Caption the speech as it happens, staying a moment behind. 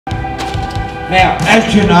Now,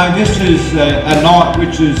 as you know, this is a night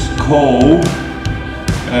which is called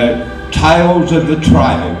Tales of the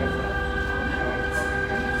Trail.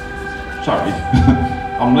 Sorry,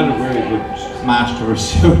 I'm not a very good master of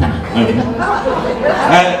ceremony.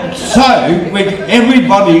 So,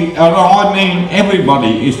 everybody, I mean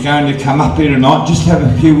everybody, is going to come up here tonight, just have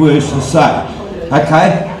a few words to say.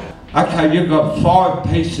 Okay? Okay, you've got 5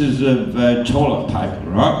 pieces of toilet paper,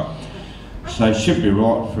 right? So it should be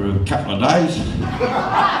right for a couple of days.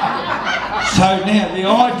 So now the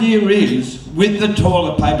idea is, with the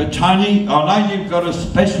toilet paper, Tony, I know you've got a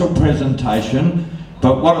special presentation,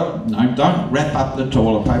 but no, don't wrap up the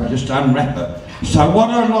toilet paper, just unwrap it. So what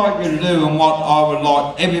I'd like you to do, and what I would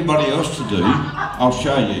like everybody else to do, I'll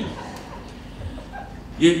show you.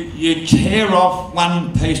 You tear off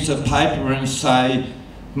one piece of paper and say,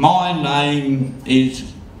 my name is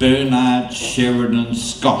Bernard Sheridan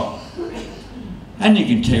Scott. And you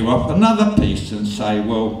can tear off another piece and say,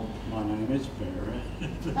 well, my name is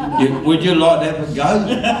Bernard. Would you like to have a go?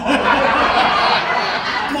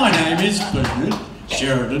 My name is Bernard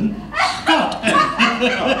Sheridan Scott.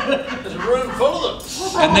 There's a room full of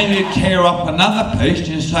them. And then you tear off another piece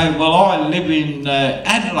and say, well, I live in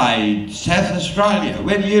Adelaide, South Australia.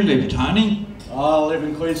 Where do you live, Tony? I live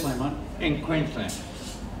in Queensland, mate. In Queensland.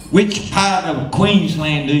 Which part of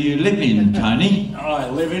Queensland do you live in, Tony? I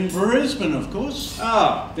live in Brisbane, of course.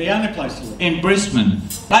 Ah, the only place to live. In Brisbane.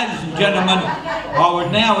 Ladies and gentlemen, I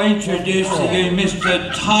would now introduce to you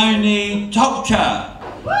Mr. Tony Tolcher.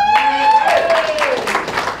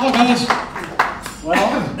 Hi guys.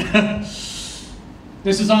 Well,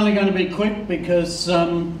 this is only going to be quick because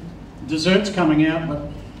dessert's coming out,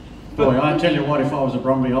 but boy, I tell you what, if I was a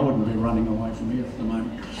Bromley, I wouldn't be running away from here at the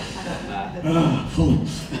moment. Full.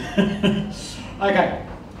 Okay,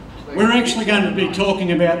 we're actually going to be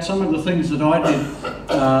talking about some of the things that I did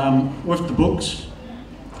with the books,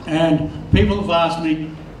 and people have asked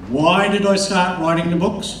me, why did I start writing the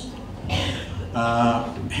books?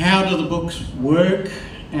 How do the books work,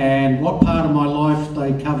 and what part of my life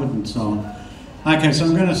they covered and so on. Okay, so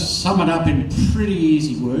I'm going to sum it up in pretty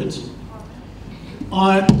easy words.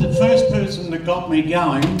 The first person that got me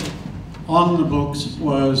going on the books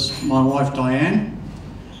was my wife Diane.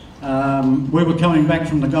 We were coming back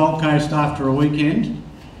from the Gold Coast after a weekend,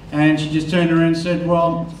 and she just turned around and said,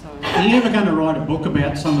 well, are you ever going to write a book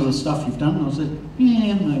about some of the stuff you've done? And I said,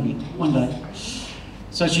 yeah, maybe, one day.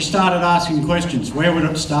 So she started asking questions, where would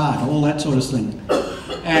it start, all that sort of thing.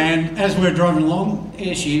 And as we're driving along,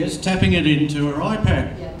 here she is, tapping it into her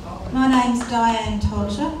iPad. My name's Diane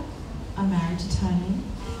Tolcher. I'm married to Tony.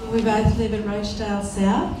 We both live at Rochdale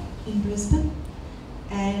South in Brisbane,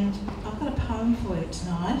 and I've got a poem for you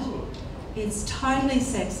tonight. It's totally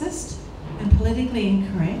sexist and politically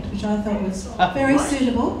incorrect, which I thought was very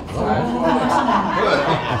suitable for all of you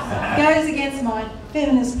tonight. It goes against my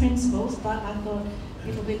feminist principles, but I thought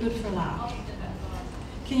it'll be good for a laugh.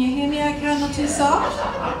 Can you hear me okay? I'm not too soft?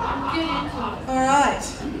 All right.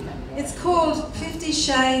 It's called 50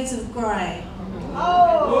 Shades of Grey.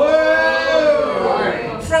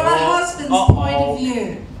 From a husband's point of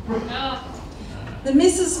view. The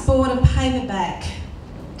missus bought a paperback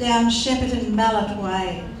down Shepparton Mallet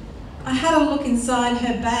Way. I had a look inside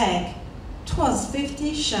her bag. 'Twas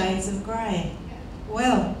 50 Shades of Grey.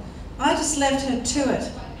 Well, I just left her to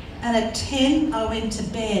it, and at 10 I went to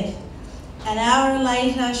bed. An hour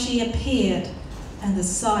later she appeared, and the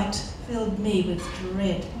sight filled me with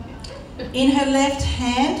dread. In her left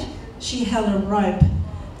hand she held a rope,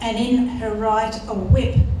 and in her right a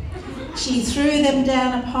whip. She threw them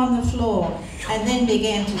down upon the floor and then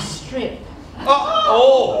began to strip.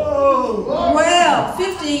 Well,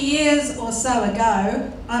 50 years or so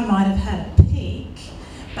ago, I might have had a peek,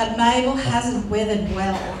 but Mabel hasn't weathered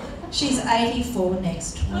well. She's 84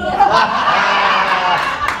 next week.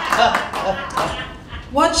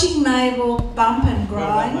 Watching Mabel bump and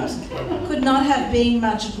grind could not have been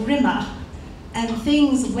much grimmer, and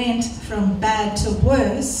things went from bad to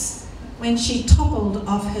worse when she toppled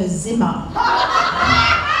off her Zimmer.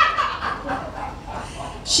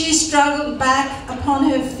 She struggled back upon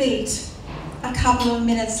her feet a couple of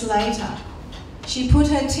minutes later. She put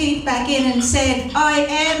her teeth back in and said, I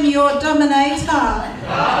am your dominator.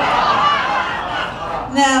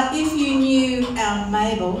 Now, if you knew our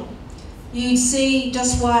Mabel, you'd see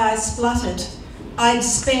just why I spluttered. I'd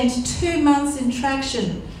spent 2 months in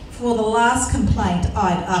traction for the last complaint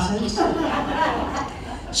I'd uttered.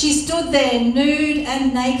 She stood there nude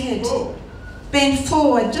and naked, bent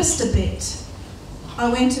forward just a bit. I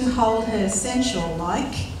went to hold her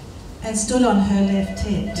sensual-like and stood on her left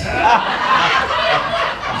head.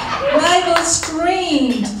 Mabel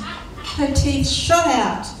screamed. Her teeth shot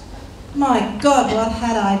out. My God, what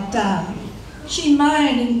had I done? She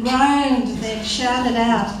moaned and groaned, then shouted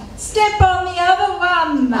out, "Step on the other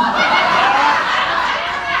one!"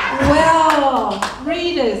 Well,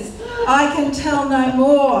 readers, I can tell no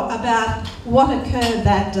more about what occurred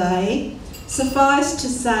that day. Suffice to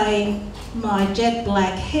say, my jet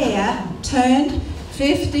black hair turned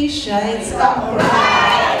 50 shades of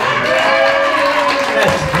grey.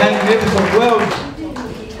 That's magnificent. Well,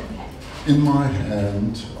 in my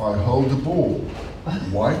hand I hold a ball,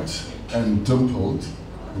 white and dimpled,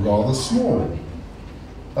 rather small.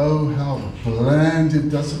 Oh, how bland it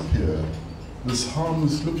does appear, this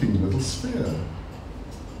harmless looking little sphere.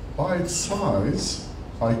 By its size,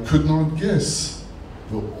 I could not guess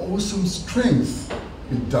the awesome strength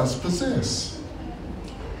it does possess.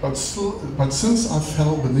 But since I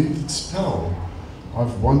fell beneath its spell,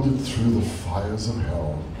 I've wandered through the fires of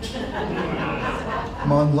hell.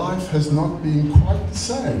 My life has not been quite the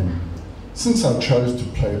same since I chose to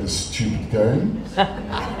play this stupid game.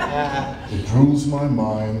 It rules my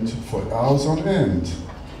mind for hours on end.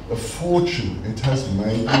 A fortune it has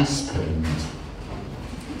made me spend.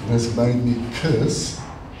 It has made me curse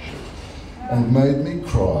and made me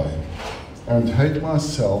cry and hate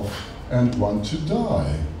myself and want to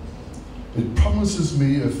die. It promises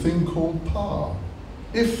me a thing called power,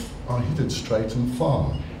 if I hit it straight and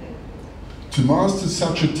far. To master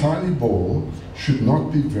such a tiny ball should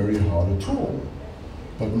not be very hard at all,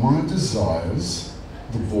 but my desires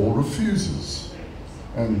the ball refuses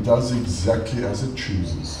and does exactly as it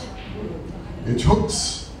chooses. It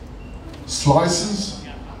hooks, slices,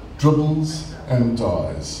 dribbles and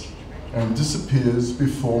dies and disappears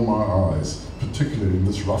before my eyes, particularly in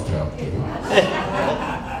this rough out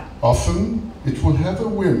there. Often it will have a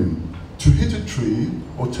whim to hit a tree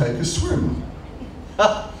or take a swim.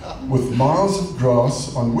 With miles of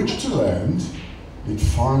grass on which to land, it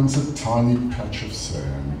finds a tiny patch of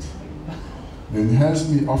sand. Then has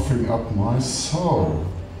me offering up my soul,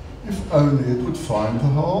 if only it would find the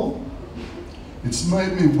hole. It's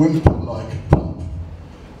made me whimper like a pup,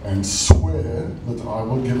 and swear that I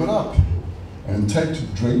will give it up, and take to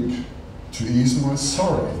drink to ease my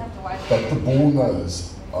sorrow. But the ball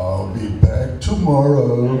knows I'll be back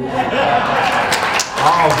tomorrow.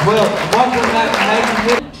 oh, well, wasn't that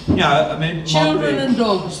magnificent? You know, I mean, Children and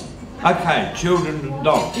dogs. Okay, children and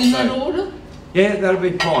dogs. In that order? Yeah, that'll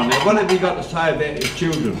be fine. Now, what have you got to say about your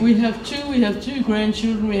children? We have two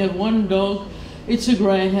grandchildren, we have one dog. It's a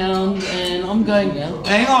greyhound, and I'm going now.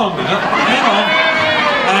 Hang on a minute, hang on.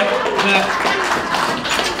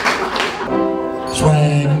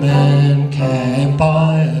 Swagman can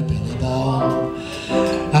buy a billy bob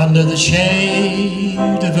under the shade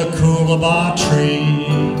of a coolabah tree,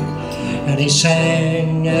 and he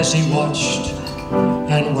sang as he watched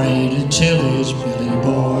and waited till his billy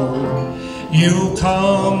boy. You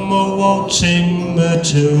come a waltzing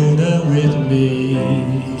Matilda with me.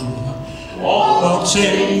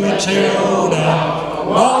 Waltzing Matilda,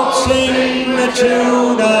 waltzing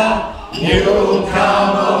Matilda, you'll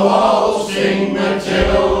come a waltzing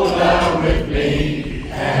Matilda with me.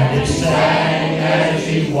 And he sang as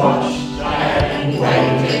he watched and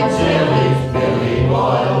waited till his billy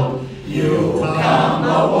boiled. You'll come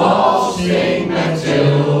a waltzing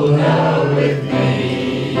Matilda with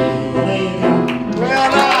me.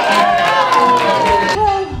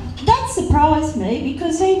 Well, that surprised me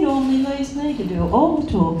because he normally leaves me to do all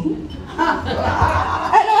the talking. And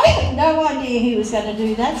I had no idea he was going to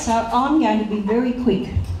do that, so I'm going to be very quick.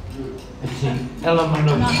 It's an element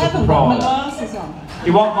of And I haven't got my surprise. glasses on.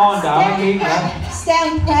 You want mine, darling? Here you go.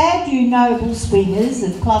 Stand proud, you noble swingers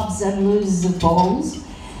of clubs and losers of balls.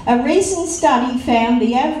 A recent study found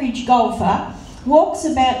the average golfer walks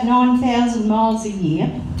about 9,000 miles a year.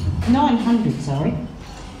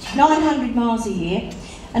 900 miles a year.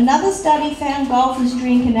 Another study found golfers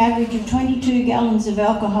drink an average of 22 gallons of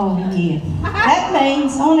alcohol a year. That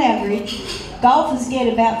means, on average, golfers get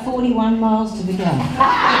about 41 miles to the game.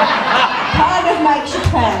 Kind of makes you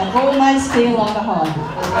proud, almost feel like a high.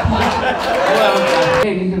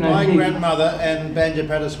 My grandmother and Banjo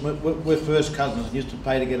Patterson were first cousins and used to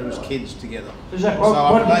play together as kids together. Is that, So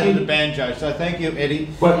I what played did the you, banjo, so thank you, Eddie.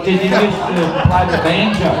 what, did you used to play the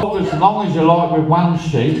banjo? Talk as long as you like with one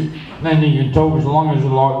sheet, then you can talk as long as you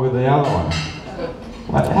like with the other one.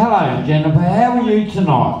 Hello, Jennifer, how are you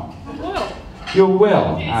tonight? Well, You're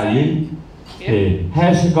well, are you? Yeah.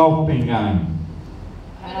 How's the golf been going?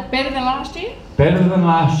 Better than last year. Better than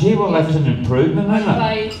last year? Well, that's an improvement, isn't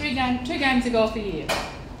I it? play two games of golf a year.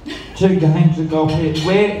 2 games of golf here.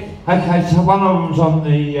 Where? Okay, so one of them's on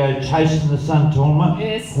the Chasing the Sun tournament.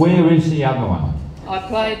 Yes. Where is the other one? I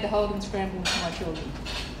played the Holden Scramble with my children.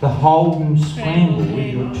 The Holden Scramble with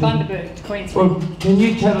your in children? Bundaberg, Queensland. Well, can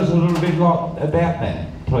you tell us a little bit about that,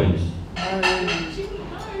 please?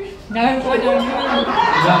 No, I don't know.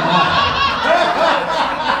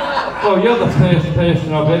 Well, you're the first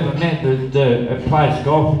person I've ever met that plays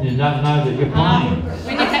golf and you don't know that you're playing.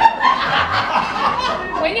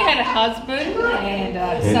 When you had a husband and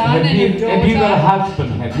a son and a daughter... Have you got a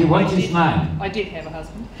husband, have you? What's his name? I did have a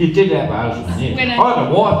husband. You did have a husband, yeah. I had a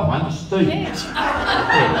wife once, too.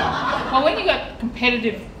 Yeah. Well, when you've got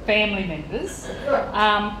competitive family members,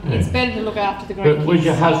 it's better to look after the grandkids. But was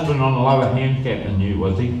your husband on a lower handicap than you,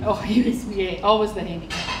 was he? Oh, he was, yeah. I was the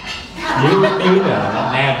handicap. You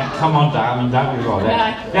now, come on, darling, don't be like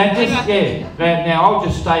that. Now, I'll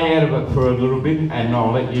just stay out of it for a little bit and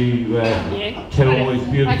I'll let you tell all these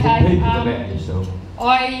beautiful people about yourself.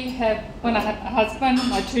 When I have a husband,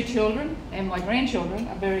 my 2 children and my grandchildren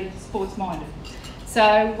are very sports-minded.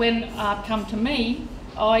 So when come to me,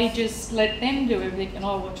 I just let them do everything and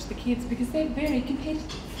I watch the kids because they're very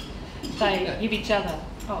competitive. They give each other,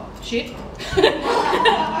 shit,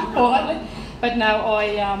 quietly. But no,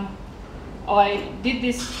 I did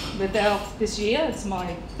this with Alf this year. It's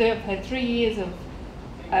I've had 3 years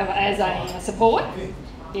as a support,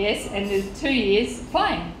 yes, and there's 2 years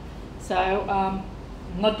playing. So I'm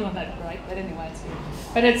not doing that great, but anyway, it's good.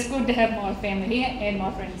 But it's good to have my family here, and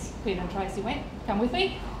my friends Peter and Tracy come with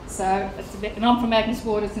me. So it's and I'm from Agnes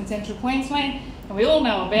Waters in Central Queensland, and we all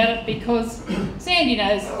know about it because Sandy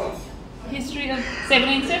knows history of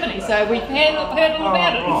 1770. So we've heard all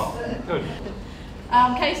about it. Good.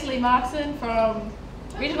 Casey Lee Markson from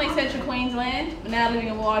originally Central Queensland, but now living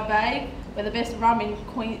in Wide Bay, where the best rum in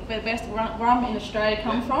rum in Australia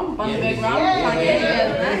comes from, Bundaberg rum. Can't get any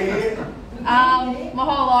better than that. My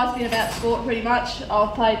whole life's been about sport pretty much.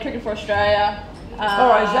 I've played cricket for Australia.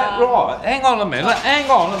 Oh, is that right? Hang on a minute.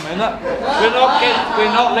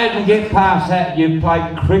 We're not letting get past that. You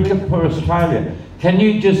played cricket for Australia. Can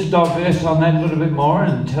you just diverse on that a little bit more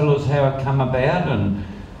and tell us how it came about?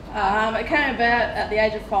 It came about at the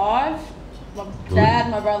age of 5. My dad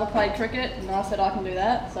and my brother played cricket, and I said I can do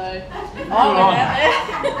that. So I went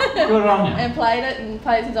out there Good on you. and played it, and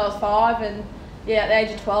played since I was 5. And yeah, at the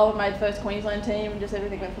age of 12, I made the first Queensland team, and just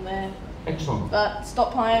everything went from there. Excellent. But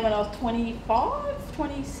stopped playing when I was 25,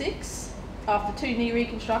 26, after 2 knee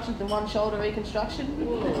reconstructions and 1 shoulder reconstruction.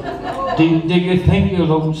 Do you think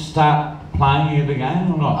you'll start playing the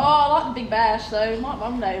game or not? Oh, I like the Big Bash, so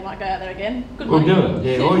one day we might go out there again. Good we'll money. do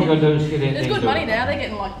it, yeah. All you got to do is get in there. It's good money now, they're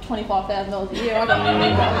getting like $25,000 a year. I got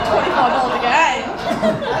 $25 a game.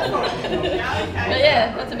 But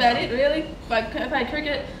yeah, that's about it really. I played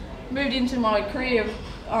cricket, moved into my career.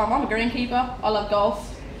 I'm a greenkeeper, I love golf.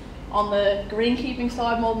 On the greenkeeping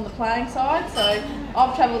side more than the playing side, so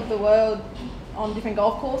I've travelled the world on different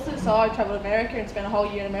golf courses. So I travelled America and spent a whole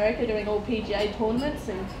year in America doing all PGA tournaments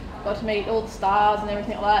and got to meet all the stars and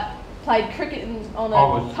everything like that. Played cricket on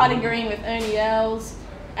a putting green with Ernie Els,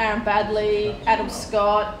 Aaron Badley, Adam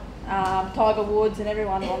Scott, Tiger Woods and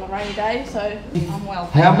everyone on a rainy day, so I'm well.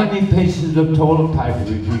 How many pieces of toilet paper have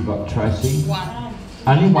you got, Tracy? 1.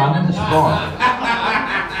 Only 1? That's right.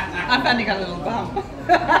 I've only got a little bump.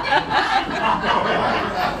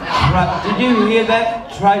 Right, did you hear that?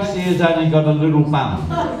 Tracy has only got a little bump.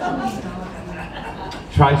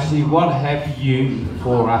 Tracy, what have you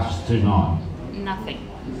for us tonight? Nothing.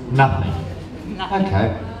 Nothing? Nothing.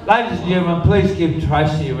 Okay. Ladies and gentlemen, please give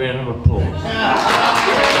Tracy a round of applause.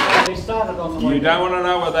 You don't want to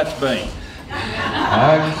know what that's been.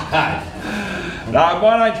 Okay.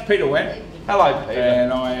 My name's Peter Went. Hello, Peter.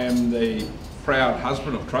 And I am the proud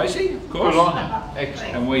husband of Tracy, of course. Good on you.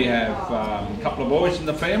 Excellent. And we have a couple of boys in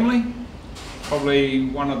the family. Probably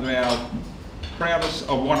one of our proudest,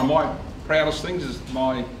 or one of my proudest things is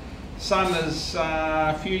my son has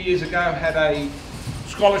a few years ago had a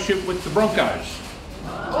scholarship with the Broncos.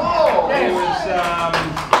 Oh,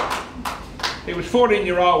 he was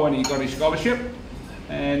 14-year-old when he got his scholarship,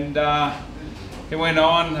 and he went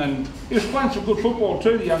on and he was playing some good football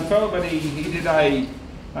too, the young fella, but he did a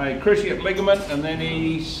cruciate ligament, and then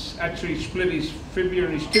he actually split his fibula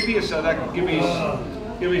and his tibia, so that could give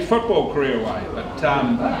his football career away. But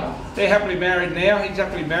they're happily married now. He's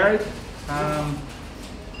happily married,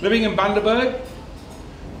 living in Bundaberg,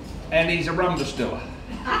 and he's a rum distiller.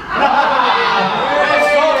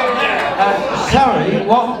 Sorry,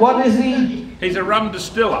 what is he? He's a rum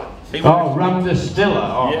distiller. Rum distiller.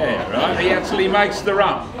 Oh. Yeah, right. He actually makes the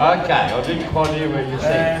rum. Okay, I didn't quite hear what you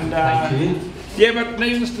said. And, thank you. Yeah, but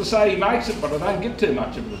needless to say, he makes it, but I don't get too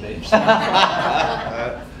much of the damn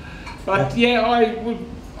stuff. But yeah,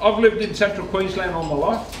 I've lived in Central Queensland all my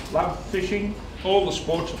life. Love fishing, all the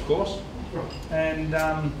sports, of course. And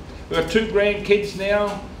we've got 2 grandkids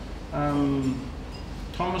now.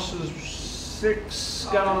 Thomas is 6,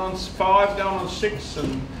 going on 5, going on 6,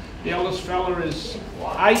 and the eldest fella is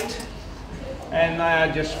 8. And they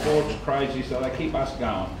are just sports crazy, so they keep us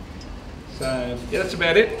going. So yeah, that's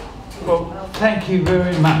about it. Well, thank you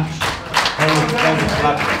very much. That was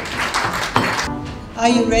lovely. Are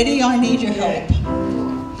you ready? I need your help.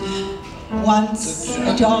 Once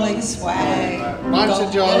a jolly swag, Once a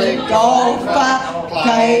jolly golfer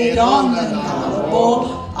played on the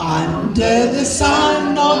Nullarbor under the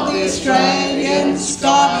sun of the Australian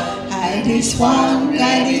sky. And he swung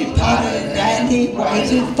and he putted and he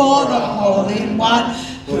waited for the hole-in-one.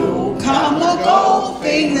 Who'll come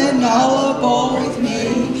a-golfing the Nullarbor with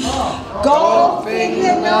me? Golfing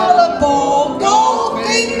the Nullarbor,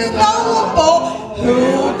 golfing the Nullarbor.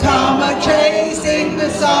 Who'll come a-chasing the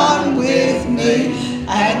sun with me?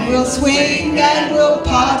 And we'll swing and we'll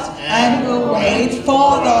putt and we'll wait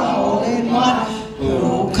for the hole-in-one.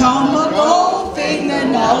 Who'll come a-golfing the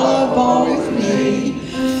Nullarbor with me?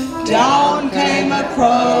 Down came a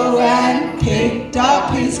crow and picked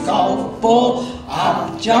up his golf ball.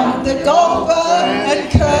 Up jumped the golfer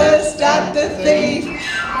and cursed at the thief.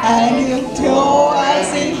 And he'll tore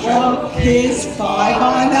as he felt his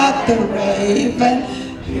 5-iron at the Raven.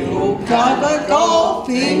 Who'll come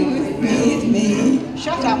a-golfing with me?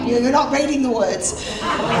 Shut up, you're not reading the words.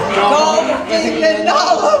 Golfing the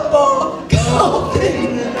Nullarbor,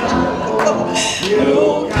 golfing the Nullarbor.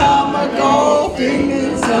 Who'll come a-golfing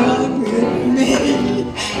the sun with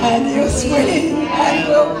me? And he'll swing and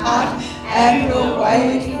we'll putt and we'll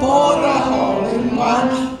wait for the hole-in-one.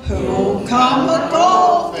 Who'll come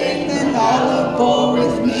a-golfing the Nullarbor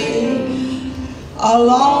with me?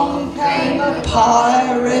 Along came a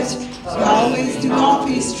pirate, always to off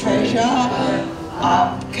his treasure.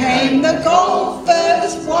 Up came the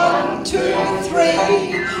golfers, 1, 2, 3.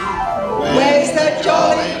 Where's that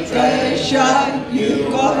jolly treasure?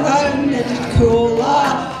 You've got home knitted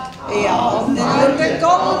cooler. I'll knit the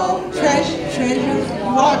gold treasure,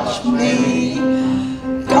 watch me.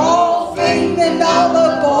 Golfing the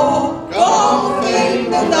Nullarbor,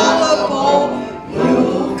 golfing the Nullarbor.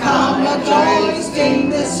 You'll come a-chasing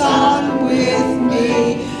the sun with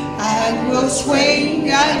me. And we'll swing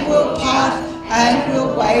and we'll putt and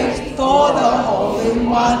we'll wait for the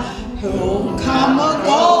hole-in-one. Who'll come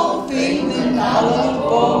a-golfing the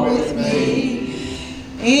Nullarbor with me?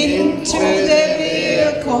 Into their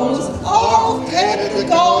vehicles, off headed the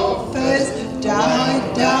golfers.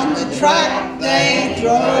 Down the track they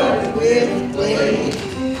drove with glee.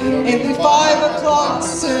 It'll be 5 o'clock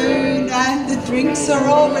soon and the drinks are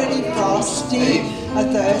already frosty. A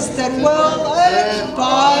thirst that will urged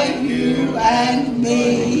by you and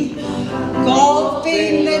me.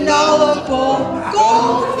 Golfing the Nullarbor,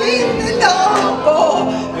 golfing the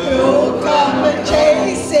Nullarbor. Who'll come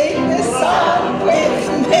a-chasing the sun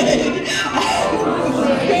with me?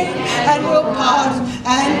 And we'll putt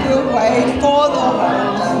and we'll wait for the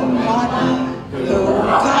hole-in-one. Who'll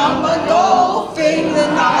come a-golfing the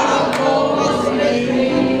Nullarbor with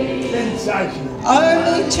me? Sensational.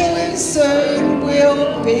 Only too soon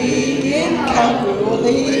we'll be in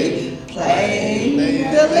Kalgoorlie, playing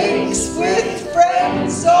the links with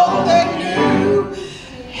friends old and new.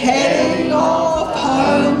 Heading off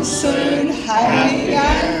home soon, happy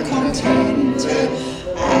and contented.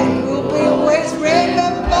 And we'll always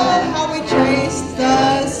remember how we chased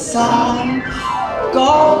the sun.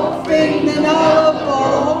 Golfing the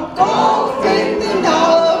Nullarbor, golfing the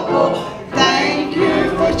Nullarbor. Thank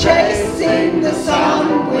you for chasing the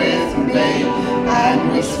sun with me.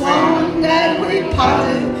 And we swung and we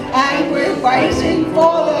putted and we're waiting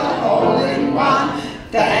for the hole-in-one.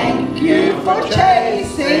 Thank you for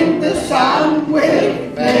chasing the sun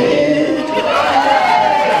with me.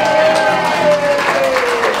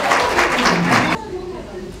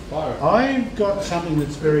 I've got something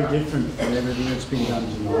that's very different from everything that's been done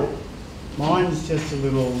tonight. Mine's just a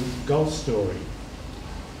little golf story.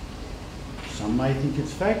 Some may think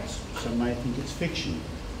it's fact, some may think it's fiction.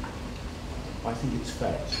 I think it's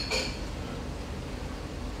fact.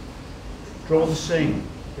 Draw the scene.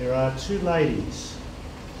 There are 2 ladies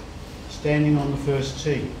standing on the first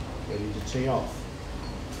tee, ready to tee off.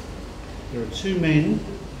 There are 2 men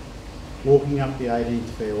walking up the 18th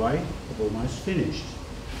fairway, have almost finished.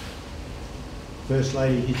 First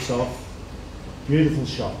lady hits off, beautiful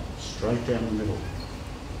shot, straight down the middle.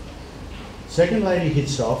 Second lady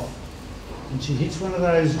hits off, and she hits one of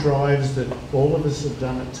those drives that all of us have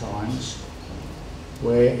done at times,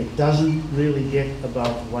 where it doesn't really get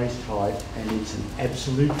above waist height, and it's an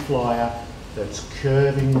absolute flyer that's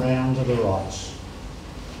curving round to the right.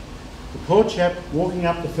 The poor chap walking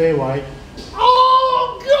up the fairway.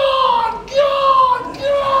 Oh God, God,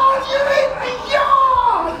 God, you hit me,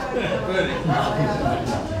 God!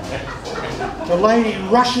 The lady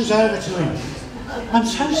rushes over to him. I'm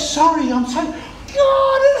so sorry, I'm so...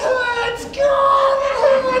 God, it hurts! God, it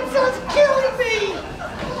hurts! It's killing me!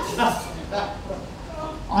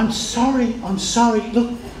 I'm sorry. Look,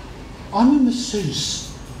 I'm a masseuse.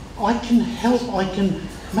 I can help, I can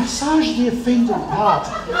massage the offended part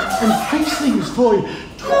and fix things for you.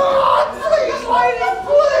 God, please, lady,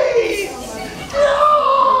 please!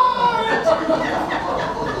 God!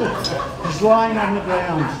 He's lying on the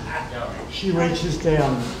ground. She reaches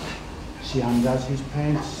down. She undoes his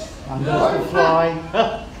pants, undoes the fly,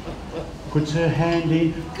 puts her hand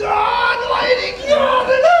in. God, lady, God,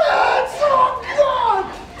 it hurts! Oh, God!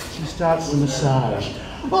 She starts the massage.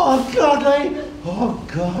 Oh, God, lady. Oh,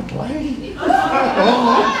 God, lady. Oh,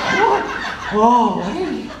 God. Oh,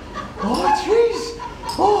 lady. Oh, jeez.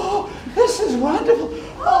 Oh, this is wonderful.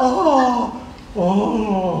 Oh.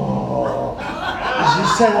 She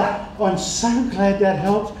said, I'm so glad that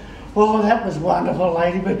helped. Oh, that was wonderful,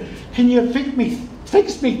 lady, but can you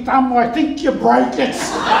fix me thumb? I think you broke it.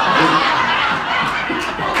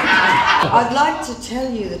 I'd like to tell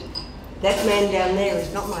you that that man down there is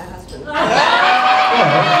not my husband.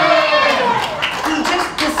 He just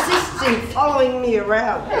persists in following me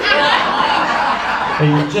around. He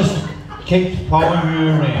just keeps following you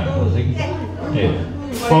around, does he? Yeah.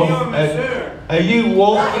 Well, are you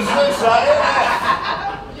walking?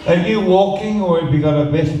 Are you walking, or have you got a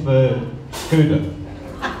Vespa scooter?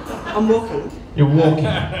 I'm walking. You're walking.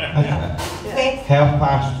 Okay. How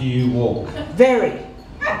fast do you walk? Very.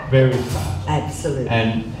 Very fast. Absolutely.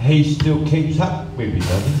 And he still keeps up with you,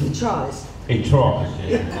 doesn't he? He tries. He tries,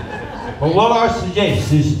 yeah. Well, what I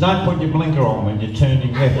suggest is don't put your blinker on when you're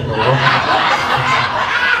turning left or right.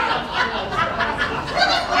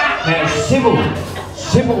 Now,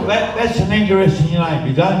 Sybil, that's an interesting name.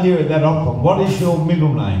 You don't hear it that often. What is your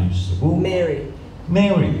middle name, Sybil? Mary.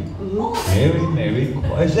 Mary. Mm-hmm. Mary.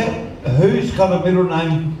 Is that, who's got a middle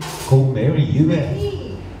name called Mary? You have.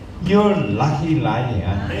 You're a lucky lady,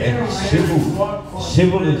 aren't you?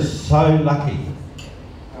 Sybil is so lucky.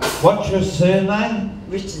 What's your surname?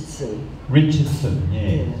 Richardson. Richardson,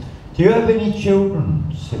 yeah. Do you have any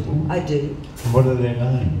children, Sybil? I do. What are their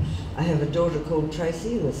names? I have a daughter called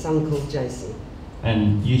Tracy and a son called Jason.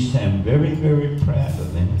 And you sound very, very proud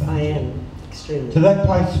of them, don't you? I am, extremely. Do they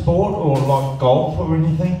play sport or like golf or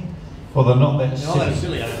anything? Or they're not that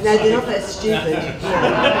silly? No, they're not that stupid.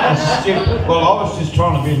 That's stupid. Well, I was just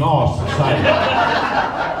trying to be nice and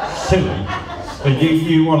say silly. But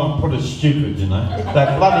you want to put it stupid, you know.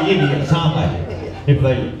 They're bloody idiots, aren't they? If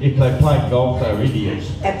they play golf, they're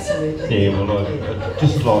idiots. Absolutely. Yeah, well, I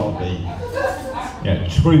just like to be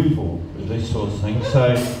truthful with these sorts of things.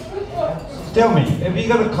 So, tell me, have you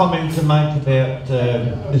got a comment to make about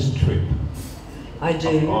this trip? I do.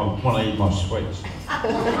 I want to eat my sweets.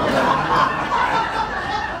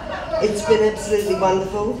 It's been absolutely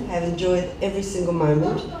wonderful. I've enjoyed every single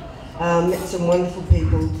moment. Met some wonderful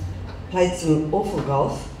people. Played some awful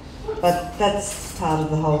golf, but that's part of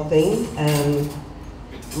the whole thing.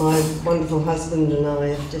 My wonderful husband and I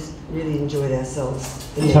have just really enjoyed ourselves.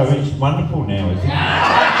 So it's wonderful now, isn't it?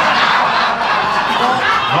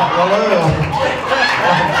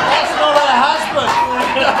 That's not her husband.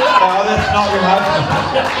 No, that's not your husband.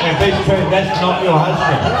 If it's true, that's not your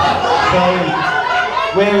husband. So,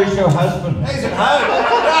 where is your husband? He's at home.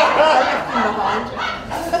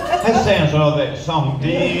 That sounds like that song,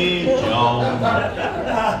 Dear John.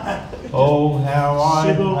 Oh, how I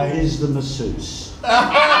Sybil hate... is the masseuse.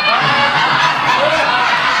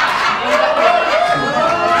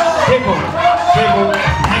 Sybil,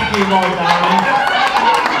 thank you, my darling.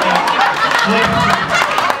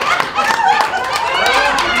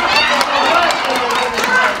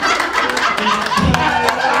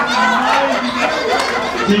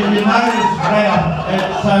 Did you notice round,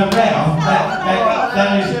 it's so round, that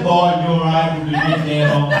is why you're able to get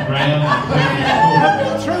down on the ground and put your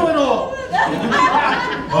foot. Through it all.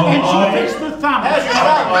 Well, And she fixed the thumb. I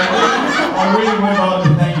really would like to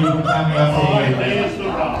thank you for coming up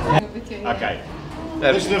here. Okay.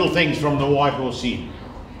 These little things from the White Horse Inn.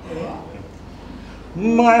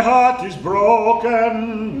 My heart is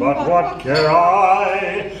broken, but what care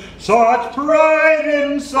I? Such pride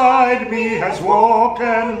inside me has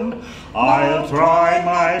woken. I'll try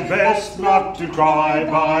my best not to cry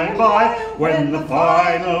bye-bye when the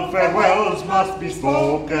final farewells must be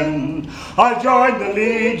spoken. I'll join the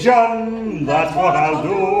Legion, that's what I'll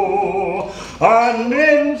do. And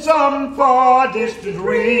in some far distant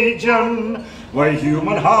region, where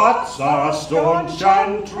human hearts are staunch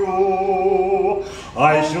and true,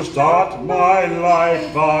 I shall start my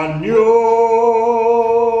life anew.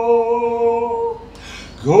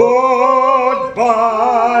 Goodbye,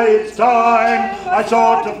 it's time I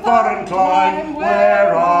sought a foreign clime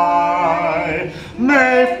where I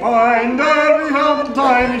may find every home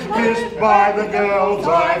time is missed by the girls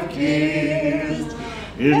I've kissed.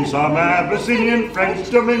 In some Abyssinian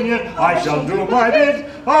French dominion I shall do my bit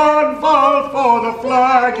and fall for the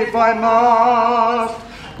flag if I must.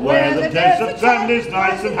 Where the desert sand is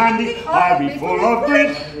nice and handy, I'll be full of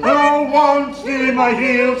grit, I won't steal my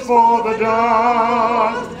heels for the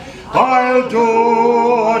dust. I'll do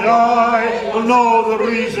what I know the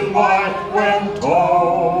reason why when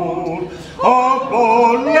told of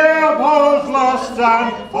old Leopold's lost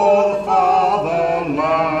stand for the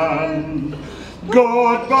fatherland.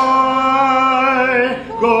 Goodbye,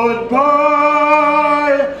 goodbye,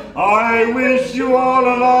 I wish you all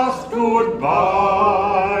a last goodbye.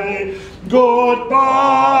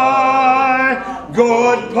 Goodbye,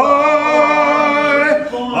 goodbye,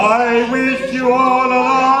 I wish you all a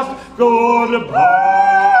last goodbye.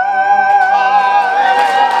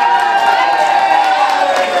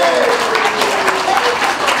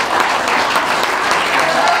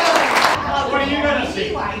 What are you going to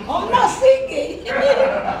sing? I'm not singing.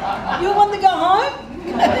 You want to go home?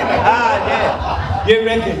 Yeah.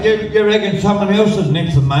 You reckon someone else is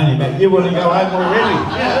next to money, but you want to go home already?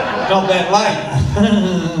 Not that late.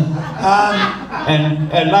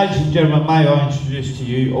 And ladies and gentlemen, may I introduce to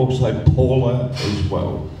you also Paula as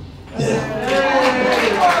well.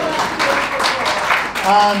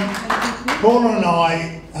 Paula and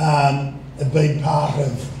I have been part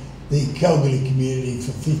of the Calgary community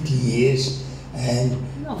for 50 years, and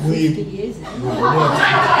Not 50 years.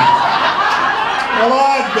 Well,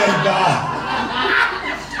 I've been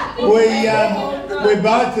we're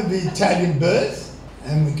both of the Italian birth,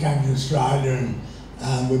 and we came to Australia,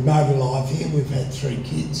 and we've made a life here. We've had 3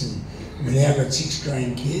 kids, and we now got 6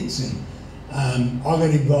 grandkids. And I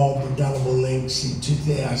got involved with Nullarbor Links in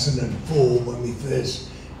 2004 when we first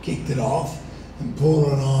kicked it off, and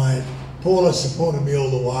Paula supported me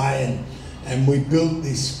all the way, and we built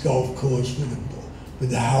this golf course with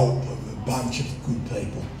the help of a bunch of good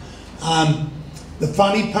people. The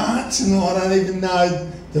funny parts, and I don't even know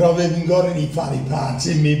that I've even got any funny parts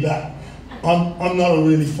in me, but I'm not a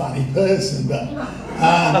really funny person, but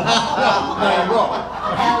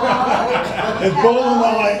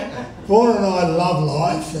Paula and I love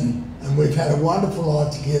life, and we've had a wonderful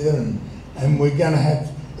life together, and we're going to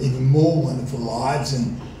have even more wonderful lives,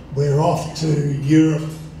 and we're off to Europe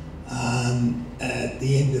at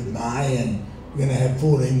the end of May, and we're going to have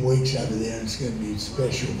 14 weeks over there, and it's going to be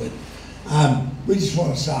special. But we just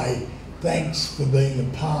want to say thanks for being a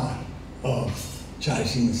part of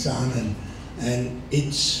Chasing the Sun, and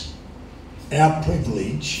it's our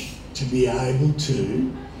privilege to be able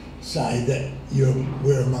to say that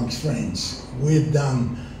we're amongst friends. We've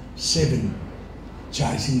done 7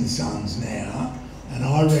 Chasing the Suns now, and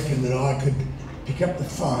I reckon that I could pick up the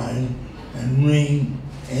phone and ring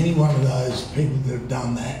any one of those people that have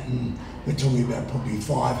done that, and we're talking about probably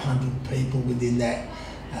 500 people within that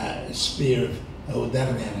sphere of that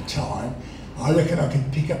amount of time. I reckon I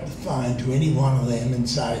could pick up the phone to any one of them and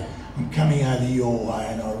say, I'm coming over your way,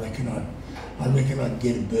 and I reckon I'd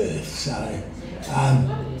get a berth. So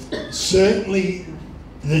certainly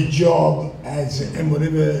the job and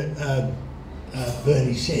whatever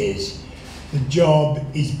Bernie says, the job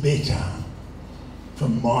is better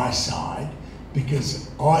from my side, because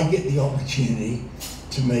I get the opportunity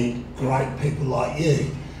to meet great people like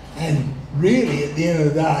you. And really, at the end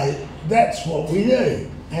of the day, that's what we do.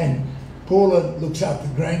 And Paula looks after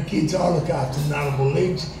grandkids, I look after Nullarbor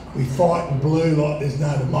Links. We fight in blue like there's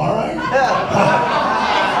no tomorrow.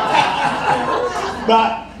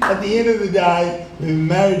 But at the end of the day, we've been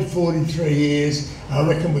married 43 years. I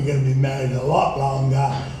reckon we're going to be married a lot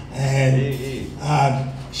longer. And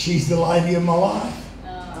she's the lady of my life.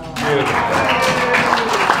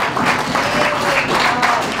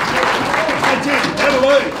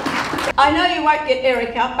 I know you won't get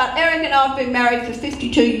Erica, but Eric and I have been married for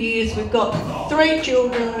 52 years. We've got 3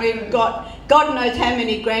 children. We've got God knows how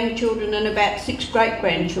many grandchildren and about 6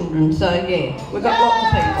 great-grandchildren. So yeah, we've got lots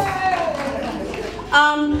of people.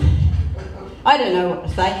 I don't know what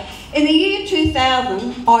to say. In the year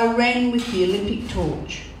 2000, I ran with the Olympic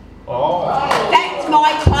torch. Oh. That's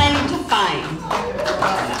my claim to fame.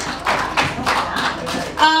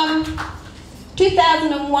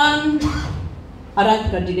 2001, I don't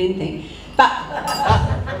think I did anything, but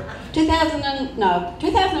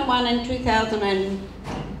 2001 and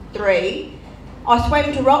 2003, I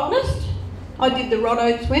swam to Rottnest. I did the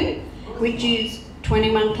Rotto swim, which is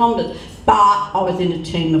 21 kilometres, but I was in a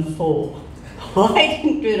team of 4. I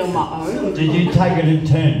didn't do it on my own. Did you take it in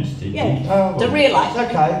turns, did Yeah, you? Oh, it's a relay. It's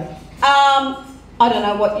okay. I don't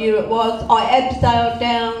know what year it was. I abseiled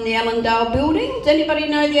down the Allendale building. Does anybody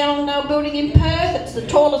know the Allendale building in Perth? It's the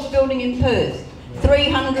tallest building in Perth,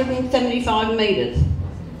 375 metres.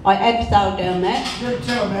 I abseiled down that. You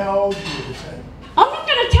tell them how old you were. I'm not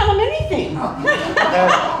going to tell them anything.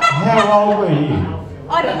 How old were you?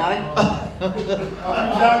 I don't know. I was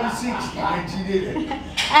over 60 when she did it.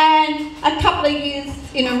 And a couple of years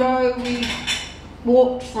in a row we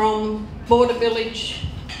walked from Border Village,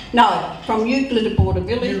 no, from Euclid to Border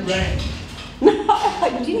Village. You ran. No, I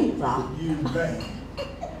didn't run. You ran.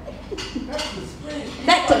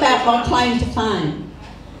 That's about my claim to fame.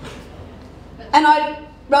 And I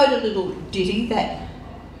wrote a little ditty that,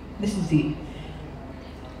 this is it.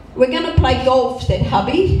 We're going to play golf, said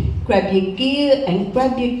hubby. Grab your gear and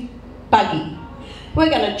grab your buggy. We're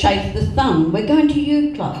going to chase the sun. We're going to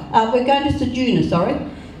Euclid. We're going to Sejuna, sorry.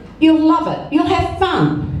 You'll love it. You'll have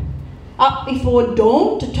fun. Up before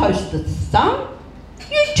dawn to toast the sun.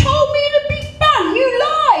 You told me it'd be fun. You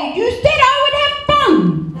lied. You said I would have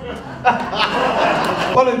fun.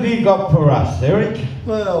 What have you got for us, Eric?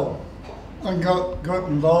 Well, I got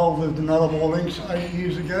involved with another Links 8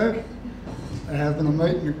 years ago. They happened to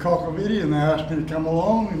meet in the Cockabiddy and they asked me to come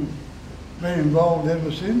along and been involved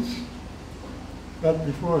ever since. But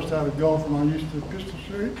before I started golfing, I used to pistol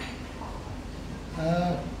shoot.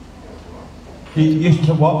 You used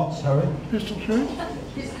to what, sorry? Pistol shoot.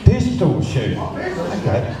 Pistol shoot.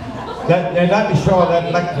 Okay. Now don't be shy of that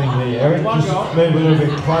black thing there, Eric. Just move a little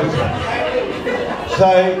bit closer. So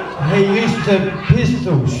he used to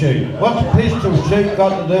pistol shoot. What's pistol shoot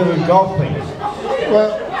got to do with golfing?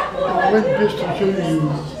 Well, I went pistol shooting.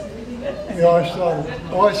 The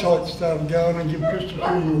eyesight started going and give pistol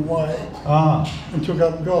shooting away. And took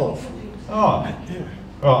up golf. Oh. Yeah.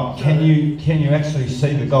 Right. Can you actually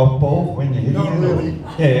see the golf ball when you hit it? Not really.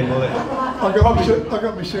 Yeah. Well, I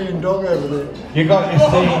got my seeing dog over there. You got your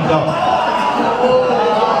seeing dog.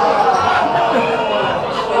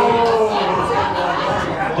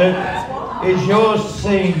 Is yours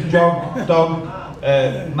seeing dog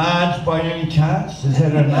Marge by any chance? Is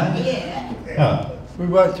that her name? Yeah. Oh. We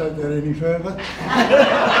won't take that any further.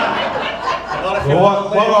 Well,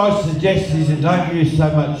 what I suggest is that don't use so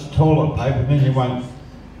much toilet paper, then you won't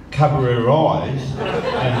cover her eyes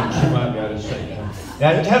and she won't be able to see.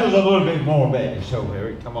 Now tell us a little bit more about yourself,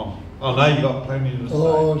 Eric, come on. I know you've got plenty to say.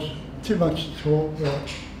 Oh, it's too much to talk about.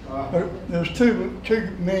 There was two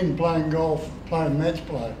men playing golf, playing match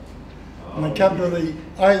play. And they come to the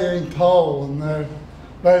 18th hole and they're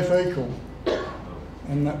both equal.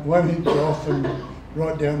 And that one hits off and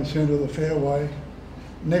right down the centre of the fairway.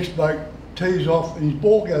 Next bloke tees off and his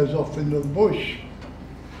ball goes off into the bush.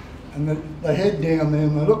 And they head down there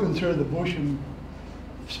and they're looking through the bush and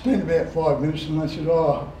spent about 5 minutes and they said,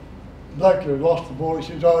 oh, the bloke who lost the ball, he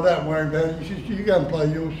says, oh, don't worry about it. He says, you go and play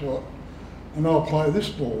your shot and I'll play this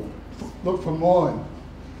ball. Look for mine.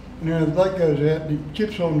 And the bloke goes out and he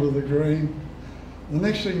chips onto the green. The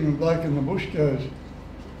next thing the bloke in the bush goes,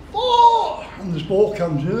 oh! And this ball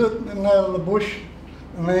comes in it and out of the bush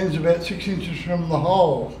and lands about 6 inches from the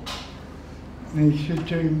hole. And he said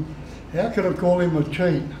to him, how can I call him a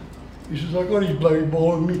cheat? He says, I got his bloody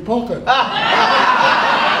ball in my pocket.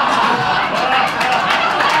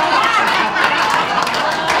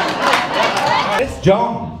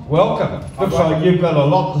 John, welcome. Looks like you've got a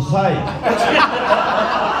lot to say.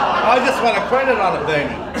 I just want a credit on it,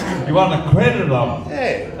 Damien. You want a credit on it?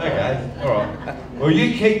 Yeah. Okay, all right. Well,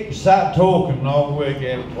 you start talking and I'll work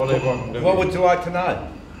out whatever I can do. What would you like to know?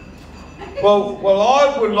 Well,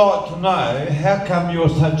 I would like to know how come you're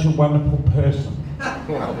such a wonderful person.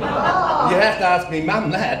 You have to ask me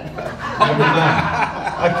mum that.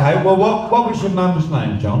 Okay, well, what was your mum's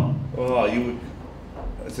name, John? Oh,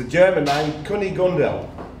 it's a German name, Kunigundel.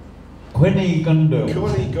 Kunigundel.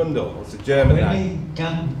 Kunigundel. It's a German name.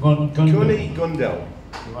 Kunigundel.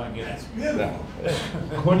 You won't get it. No.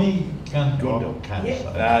 Kunigundel.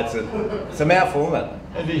 It's a mouthful, isn't it?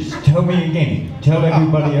 It is. Tell me again. Tell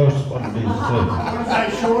everybody else what it is too. What they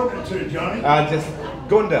shorten it to, Johnny? Just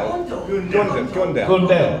Gundel. Gundel.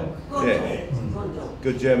 Gundel. Yeah.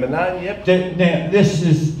 Good German name, yep. Now, this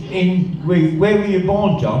is where were you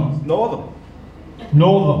born, John? Northern.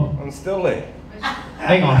 Northern. I'm still there.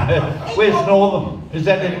 Hang on. Where's Northern? Is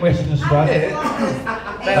that in Western Australia?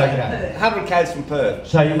 Yeah. Okay. 100 k's from Perth.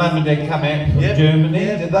 So your mum and dad come out from Germany,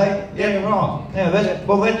 did they? Yeah, right. Yeah,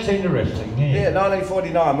 that's interesting. Yeah,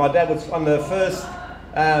 1949. My dad was on the first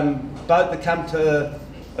boat that come to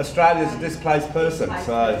Australia as a displaced person.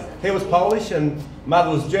 So he was Polish and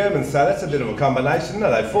mother was German, so that's a bit of a combination.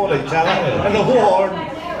 No, they fought each other in the war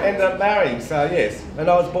and ended up marrying, so yes. And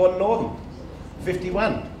I was born in Northern,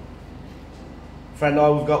 51. Friend and I,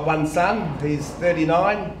 we've got one son, he's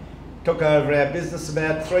 39, took over our business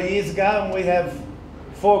about 3 years ago, and we have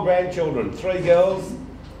 4 grandchildren, 3 girls,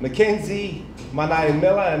 Mackenzie, my name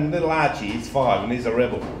Miller, and little Archie, he's 5 and he's a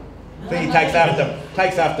rebel. I think he takes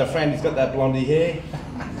after a friend, he's got that blondie hair.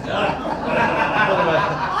 I'm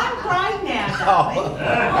grey now, darling.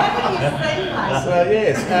 Haven't you seen me? So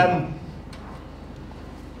yes,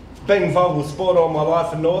 been involved with sport all my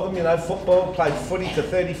life in Northern, you know, football, played footy to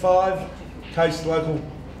 35, coached local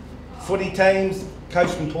footy teams,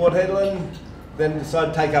 coached in Port Hedland, then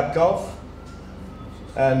decided to take up golf,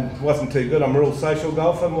 and wasn't too good. I'm a real social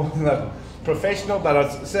golfer, more than a professional, but I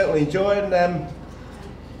certainly enjoyed it.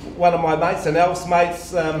 One of my mates, an Elf's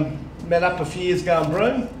mates, met up a few years ago in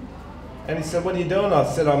Broome, and he said, "What are you doing?" I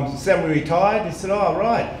said, "I'm semi-retired." He said, "Oh,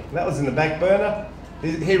 right." That was in the back burner.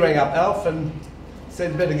 He rang up Alf and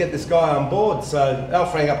said, "Better get this guy on board." So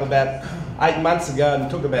Alf rang up about 8 months ago and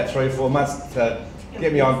took about 3 or 4 months to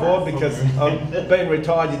get me on board, because I've been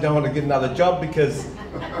retired, you don't want to get another job, because,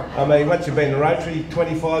 I mean, once you've been in Rotary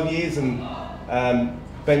 25 years and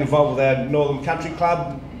been involved with our Northern Country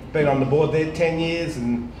Club, been on the board there 10 years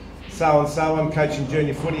and so on, coaching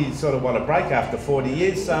junior footy, you sort of want to break after 40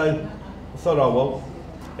 years, so I thought, oh well.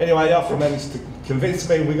 Anyway, Alf managed to convince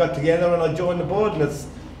me, we got together and I joined the board, and it's,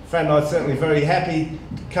 friend and I are certainly very happy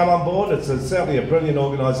to come on board. It's certainly a brilliant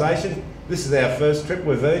organisation. This is our first trip,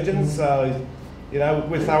 we're virgins, so you know,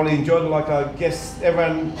 we thoroughly enjoyed it, like I guess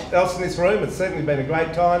everyone else in this room. It's certainly been a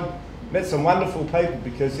great time. Met some wonderful people,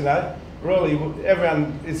 because, you know, really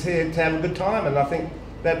everyone is here to have a good time, and I think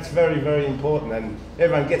that's very, very important, and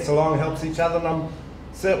everyone gets along, helps each other, and I'm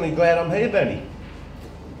certainly glad I'm here, Bernie.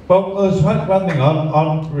 Well, there's one thing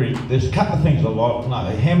there's a couple of things I'd like to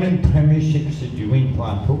know. How many premierships did you win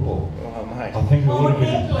playing football? Oh, mate. I think a little bit.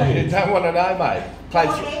 You don't want to know, mate.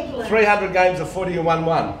 Played 300 games of footy and won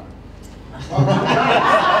 1.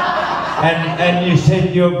 And you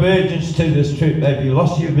said you're virgins to this trip. Have you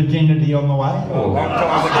lost your virginity on the way? Oh, long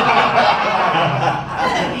time ago.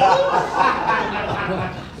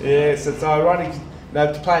 Yes, it's ironic, you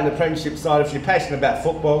know, to play in the premiership side. If you're passionate about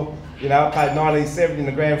football, you know, I played 1970 in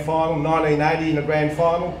the grand final, 1980 in the grand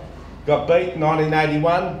final, got beat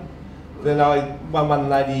 1981, then I won one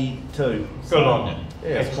in 82. Good on you.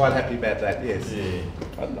 Yeah, I was quite happy about that, yes. Yeah.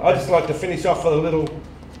 I'd just like to finish off with a little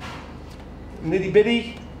nitty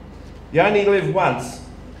bitty. You only live once,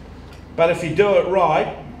 but if you do it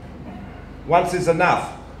right, once is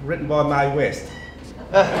enough. Written by Mae West.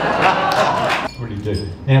 Really do.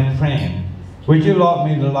 Now, Fran, would you like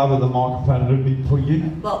me to lower the microphone a little bit for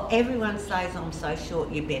you? Well, everyone says I'm so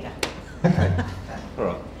short, you better. Okay. All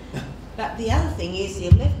right. But the other thing is,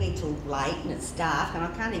 you've left me till late and it's dark and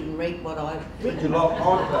I can't even read what I've written. Well,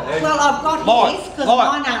 I've got his, because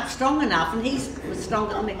mine aren't strong enough, and his was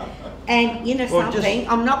stronger than me. And you know something,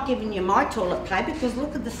 I'm not giving you my toilet paper, because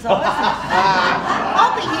look at the size of it.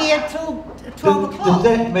 I'll be here till 12 o'clock. Does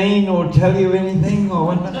that mean or tell you anything?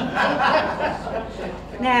 Or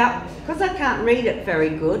Now, because I can't read it very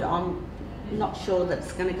good, I'm not sure that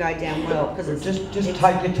it's going to go down well, because it's just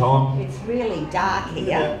take your time. It's really dark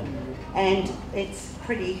here, and it's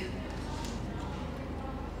pretty.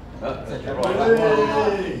 The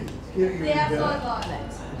outside light.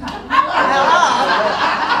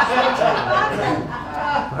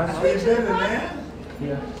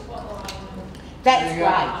 That's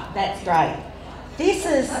great. That's great.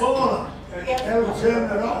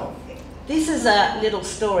 This is a little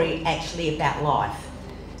story actually about life.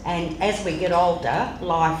 And as we get older,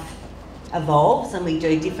 life evolves and we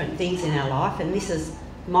do different things in our life. And this is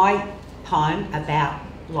my poem about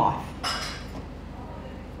life.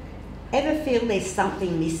 Ever feel there's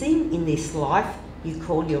something missing in this life you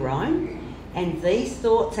call your own? And these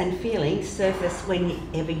thoughts and feelings surface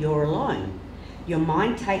whenever you're alone. Your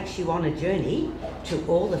mind takes you on a journey to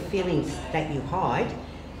all the feelings that you hide,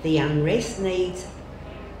 the unrest needs,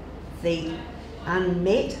 the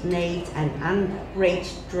unmet needs and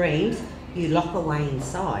unreached dreams you lock away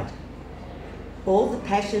inside. All the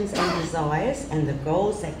passions and desires and the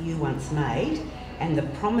goals that you once made, and the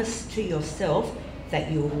promise to yourself that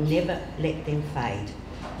you'll never let them fade.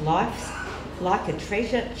 Life's like a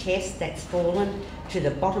treasure chest that's fallen to the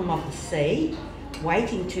bottom of the sea,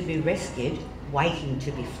 waiting to be rescued, waiting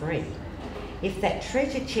to be free. If that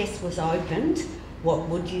treasure chest was opened, what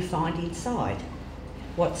would you find inside?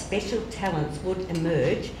 What special talents would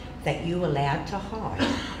emerge that you allowed to hide?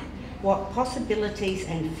 What possibilities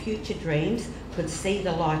and future dreams could see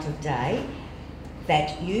the light of day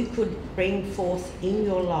that you could bring forth in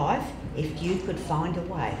your life if you could find a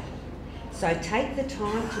way? So take the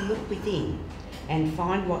time to look within and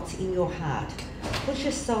find what's in your heart. Push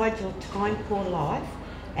aside your time-poor life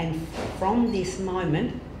and from this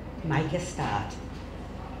moment, make a start.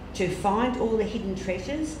 To find all the hidden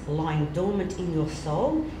treasures lying dormant in your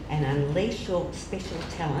soul and unleash your special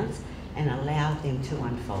talents and allow them to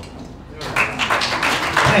unfold.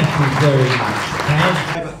 Thank you very much,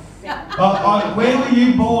 Cam. Where were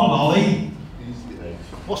you born, Ollie?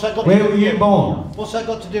 What's that got Where to do were with you born? What's that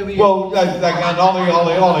got to do with you? Well, they're going Ollie,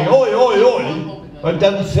 Ollie, Ollie, oi, oi, oi. It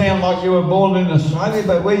doesn't sound like you were born in Australia,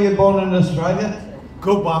 but were you born in Australia?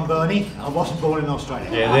 Good one, Bernie. I wasn't born in Australia.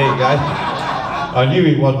 Yeah, there you go. I knew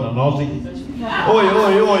he wasn't an Aussie. Oi,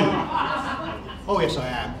 oi, oi. Oh, yes, I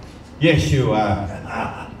am. Yes, you are.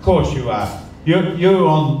 Of course you are. You're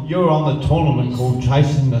on the tournament called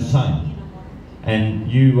Chasing the Sun,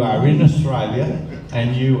 and you are in Australia,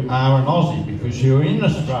 and you are an Aussie because you're in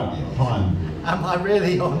Australia playing. Am I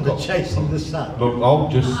really on the Chasing the Sun? Look, I'll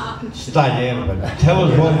just stay out of it. Tell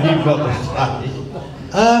us what you've got to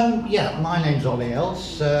say. Yeah, my name's Ollie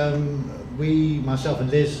Else. Myself and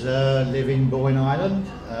Liz, live in Boyne Island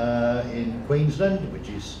in Queensland, which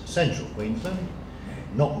is central Queensland,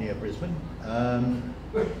 not near Brisbane.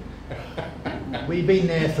 We've been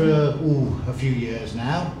there for a few years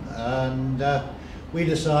now, and we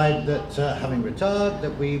decided that, having retired,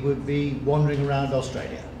 that we would be wandering around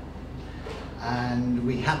Australia. And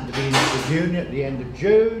we happened to be in June at the end of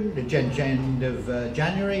June, the end of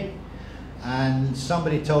January, and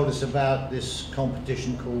somebody told us about this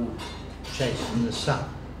competition called Chasing the Sun.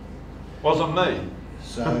 Wasn't me.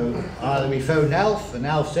 So we phoned Alf, and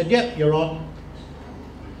Alf said, "Yep, you're on."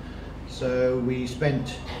 So we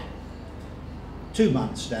spent 2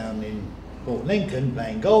 months down in Port Lincoln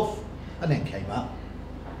playing golf, and then came up,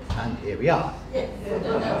 and here we are.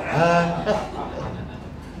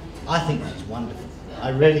 I think this is wonderful. I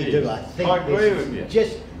really do. I think I agree this with you. is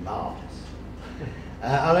just marvellous.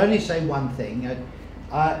 I'll only say one thing.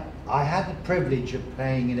 I had the privilege of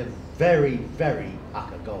playing in a very, very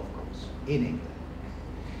pucker golf course in England.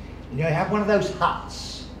 You know, you have one of those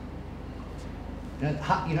huts.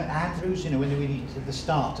 Andrews, when we to the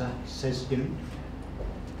starter says,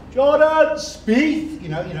 Jordan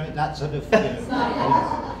Spieth, that sort of,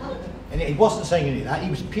 and he wasn't saying any of that. He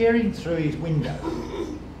was peering through his window,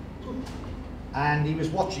 and he was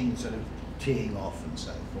watching sort of teeing off and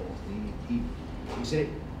so forth. He said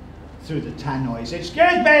through the tannoy, he said,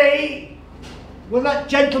 "Excuse me, will that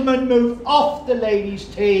gentleman move off the ladies'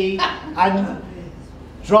 tee and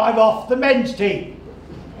drive off the men's tee?"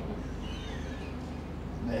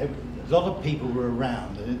 A lot of people were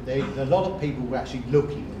around, and a lot of people were actually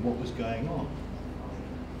looking at what was going on.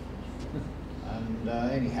 And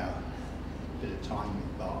anyhow, a bit of time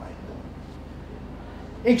went by.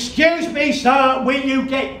 "Excuse me, sir, will you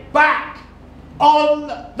get back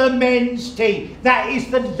on the men's tee? That is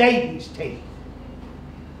the ladies' tee."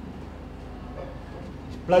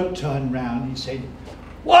 This bloke turned round and he said,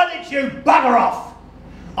 "Why don't you bugger off?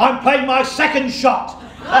 I'm playing my second shot."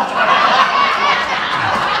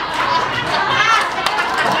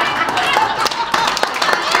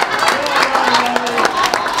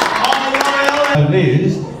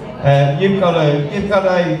 Liz, you've got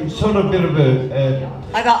a sort of bit of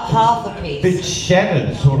I got half a piece. bit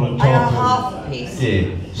shattered sort of I got type half of. a piece.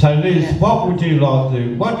 Yeah. So Liz, what would you like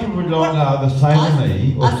to? What would you like to either say to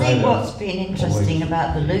me or I say think to what's been interesting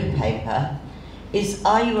about the loo paper is,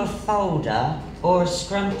 are you a folder or a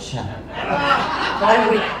scruncher?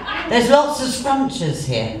 There's lots of scrunchers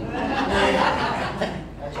here.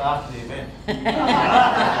 That's after the event.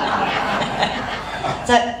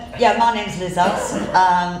 So, yeah, my name's Liz Else,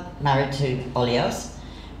 married to Ollie Else.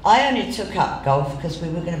 I only took up golf because we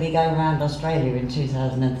were going to be going around Australia in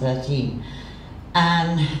 2013.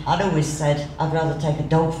 And I'd always said I'd rather take a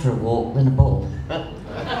dog for a walk than a ball.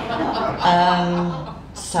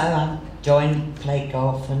 So I joined, played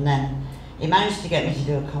golf, and then he managed to get me to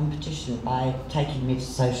do a competition by taking me to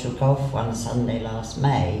social golf one Sunday last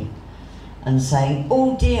May and saying,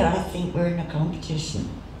 "Oh dear, I think we're in a competition."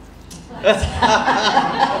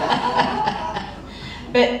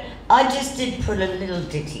 But I just did put a little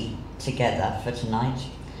ditty together for tonight,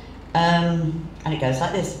 and it goes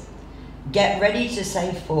like this. Get ready to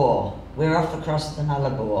say 4, we're off across the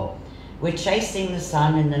Nullarbor. We're chasing the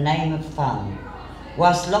sun in the name of fun.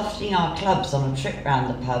 Whilst lofting our clubs on a trip round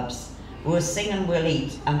the pubs, We'll sing and we'll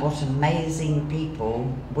eat, and what amazing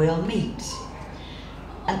people we'll meet.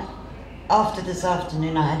 And after this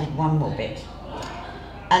afternoon I added one more bit.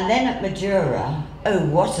 And then at Majura, oh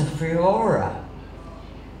what a furore.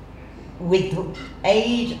 With the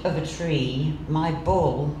aid of a tree, my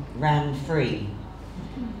ball ran free.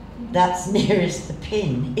 That's nearest the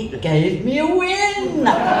pin, it gave me a win!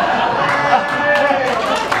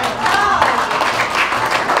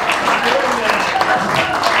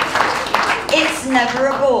 It's never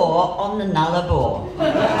a bore on the Nullarbor.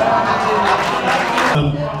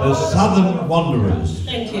 The Southern Wanderers.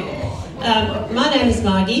 Thank you. My name is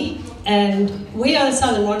Margie, and we are the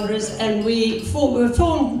Southern Wanderers, and we were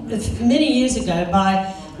formed many years ago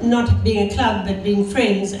by not being a club but being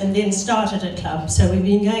friends, and then started a club. So we've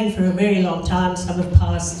been going for a very long time, some have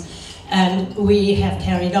passed, and we have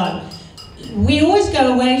carried on. We always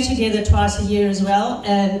go away together twice a year as well,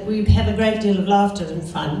 and we have a great deal of laughter and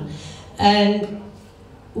fun. And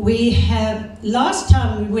last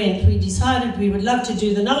time we went, we decided we would love to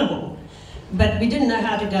do the Nullarbor, but we didn't know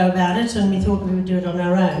how to go about it, and we thought we would do it on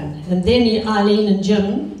our own. And then Eileen and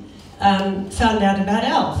Jim found out about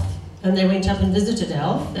Alf, and they went up and visited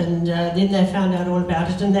Alf, and then they found out all about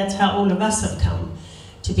it, and that's how all of us have come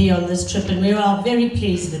to be on this trip, and we are very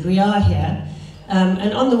pleased that we are here.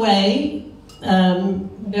 And on the way,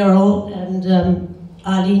 Beryl and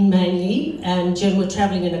Eileen mainly, and Jim were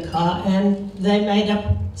travelling in a car, and they made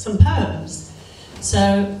up some poems.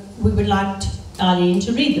 So we would like Eileen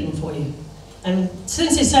to read them for you. And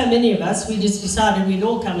since there's so many of us, we just decided we'd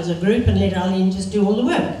all come as a group and let Eileen just do all the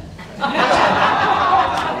work.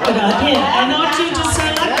 Good idea, and aren't you just so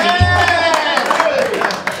lucky?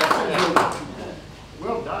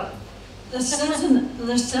 Well done.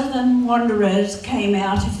 The Southern Wanderers came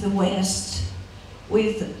out of the West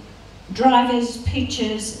with drivers,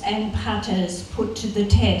 pitchers and putters put to the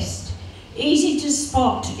test. Easy to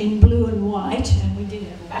spot in blue and white, and we did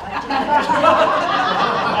have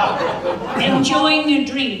white. Enjoying a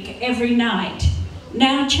drink every night.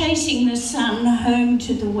 Now chasing the sun home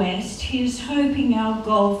to the west, here's hoping our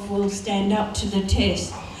golf will stand up to the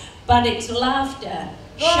test. But it's laughter,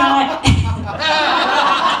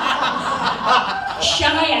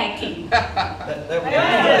 shayaking,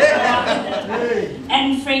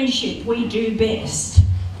 and friendship we do best.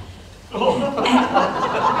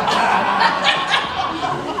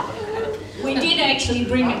 We did actually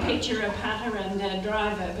bring a picture of putter and a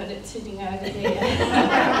driver, but it's sitting over there. We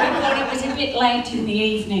thought it was a bit late in the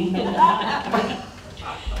evening.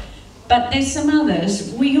 But there's some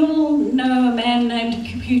others. We all know a man named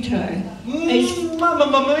Caputo.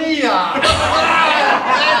 Mamma mia!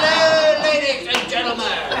 Hello, ladies and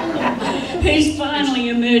gentlemen! Who's finally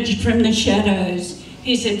emerged from the shadows.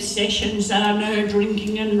 His obsessions are no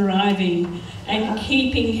drinking and driving, and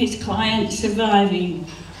keeping his clients surviving.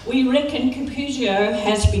 We reckon Caputo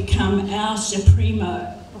has become our supremo.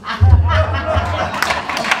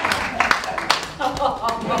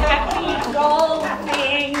 Happy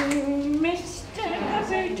golfing, Mr.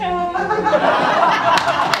 Caputo.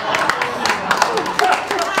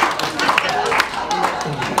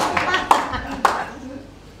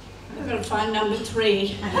 I've got to find number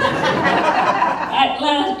 3. At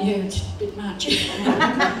last, yeah, it's a bit much.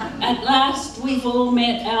 At last, we've all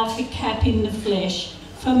met Alfie Cap in the flesh.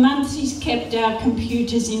 For months, he's kept our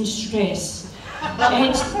computers in stress.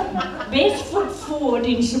 It's best foot forward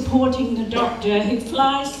in supporting the doctor who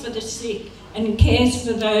flies for the sick and cares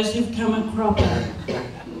for those who've come a cropper.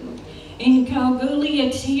 In Kalgoorlie,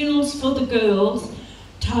 it's heels for the girls,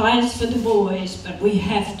 ties for the boys, but we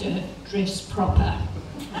have to dress proper.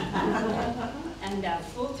 And our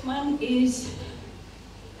 4th one is...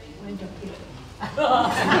 Where did I put it?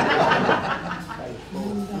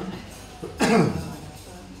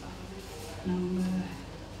 Number...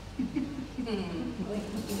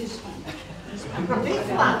 This one.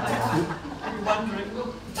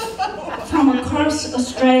 From across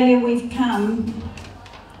Australia we've come,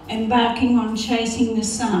 embarking on chasing the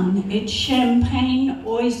sun. It's champagne,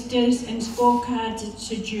 oysters and scorecards at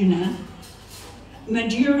Sejuna.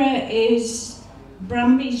 Madura is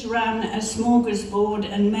Brumby's Run, a smorgasbord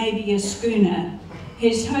and maybe a schooner.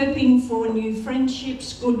 He's hoping for new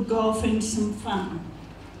friendships, good golf and some fun.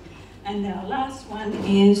 And our last one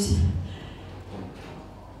is,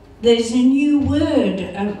 there's a new word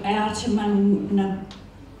out among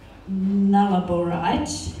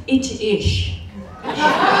Nullarborites. It's ish.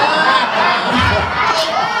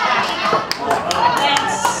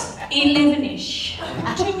 That's 11-ish,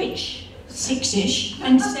 2-ish, 6-ish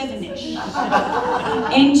and 7-ish.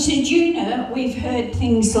 In Sejuna, we've heard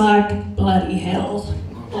things like bloody hell,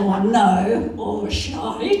 or no, or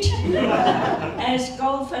shite, as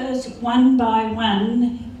golfers one by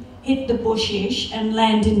one hit the bushish and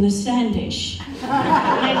land in the sandish.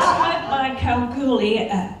 Let's hope by Kalgoorlie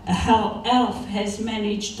how Alf has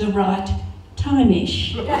managed the right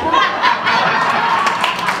time-ish.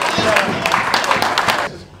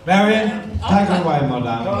 Marion, take it away, my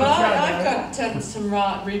darling. Well, I've got some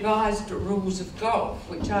revised rules of golf,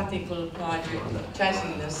 which I think will apply to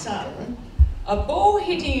chasing the sun. A ball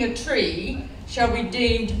hitting a tree shall be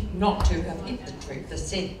deemed not to have hit the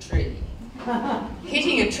said tree.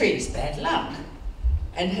 Hitting a tree is bad luck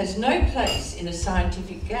and has no place in a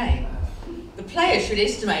scientific game. The player should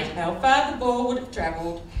estimate how far the ball would have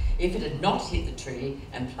travelled if it had not hit the tree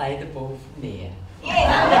and play the ball from there.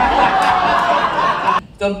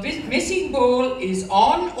 The missing ball is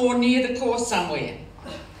on or near the course somewhere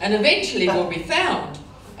and eventually will be found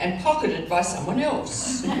and pocketed by someone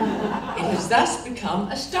else. It has thus become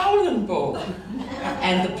a stolen ball,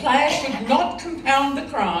 and the player should not compound the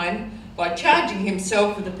crime by charging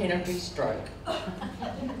himself with a penalty stroke.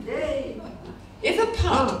 If a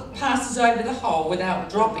putt passes over the hole without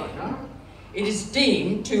dropping, it is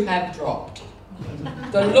deemed to have dropped.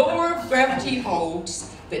 The law of gravity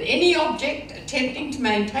holds that any object attempting to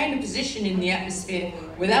maintain a position in the atmosphere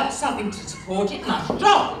without something to support it must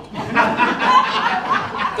drop.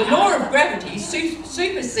 The law of gravity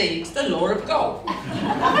supersedes the law of golf.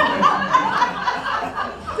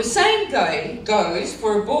 The same goes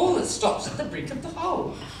for a ball that stops at the brink of the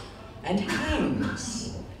hole and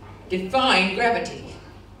hangs, defying gravity.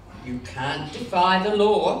 You can't defy the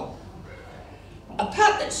law. A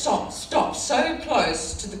putt that stops so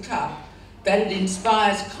close to the cup that it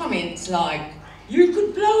inspires comments like, "You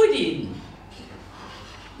could blow it in."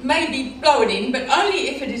 Maybe blow it in, but only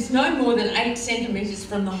if it is no more than 8 centimetres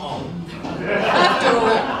from the hole. After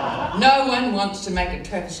all, no one wants to make a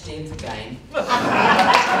travesty of the game.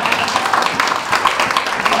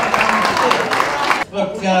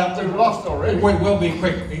 Look, we've lost already. We will be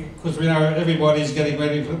quick because we know everybody's getting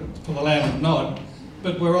ready for the Land of Nod.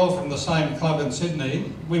 But we're all from the same club in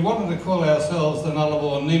Sydney. We wanted to call ourselves the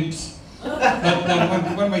Nullarbor Nymphs,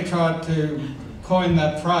 but when we tried to coin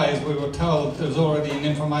that phrase, we were told there was already a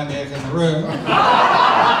nymphomaniac in the room. So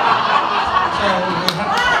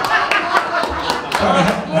we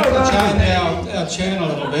had to change our tune a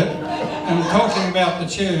little bit. And talking about the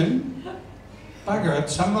tune, bugger it,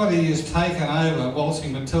 somebody has taken over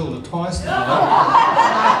Waltzing Matilda twice now.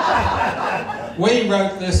 We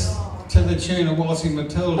wrote this to the tune of Waltzing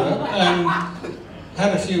Matilda and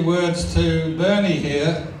had a few words to Bernie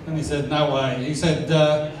here, and he said, no way. He said,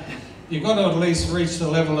 you've got to at least reach the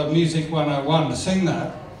level of Music 101 to sing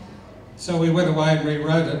that. So we went away and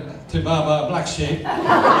rewrote it to Bar Bar Black Sheep. You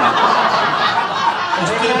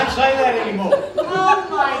don't say that anymore. Oh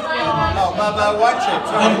my God. Oh, Bar Bar White Sheep.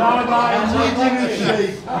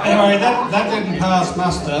 Anyway, that didn't pass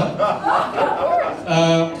muster.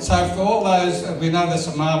 So for all those, we know there's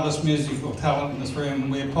some marvellous musical talent in this room,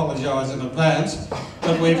 and we apologise in advance,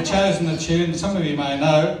 but we've chosen a tune, some of you may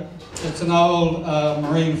know, it's an old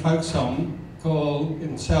marine folk song called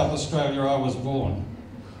 "In South Australia I Was Born."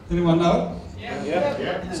 Anyone know it?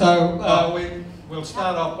 Yeah. So we'll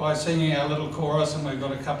start off by singing our little chorus, and we've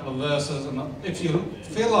got a couple of verses, and if you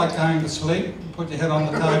feel like going to sleep, put your head on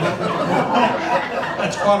the table.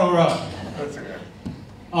 That's quite all right.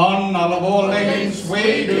 On Nullarbor links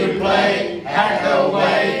we do play, hack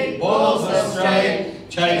away, balls astray,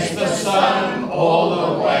 chase the sun all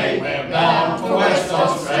the way, we're bound for West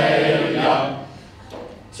Australia.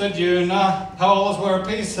 Sejuna, holes were a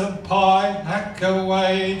piece of pie, hack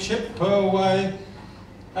away, chip away,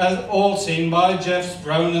 as all seen by Jeff's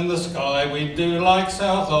drone in the sky, we do like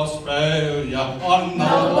South Australia. On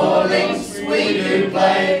Nullarbor links we do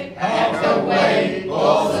play, hack away,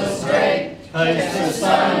 balls astray, chase the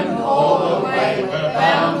sun all the way, we're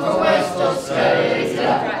bound for West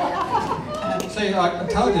Australia. See, I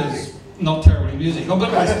told you it's not terribly musical,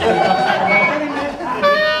 but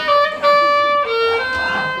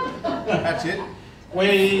That's it.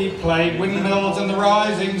 we played windmills in the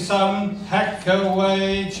rising sun, hack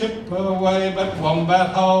away, chip away, but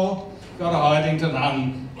Wombat Hole got a hiding to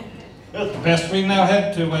none. Best we now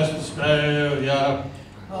head to West Australia.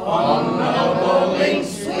 On Nullarbor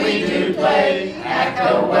links we do play, hack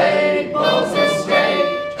away, balls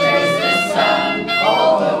astray, chase the sun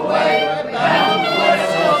all the way, bound for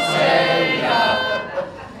West Australia.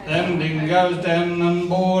 Then dingoes down and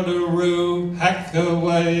Borderoo, hack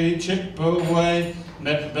away, chip away,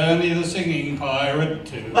 met Bernie the singing pirate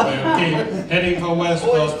too. We'll keep heading for West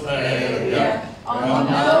Australia. On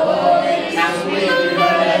Nullarbor links we do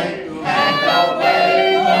play, hack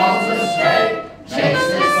away,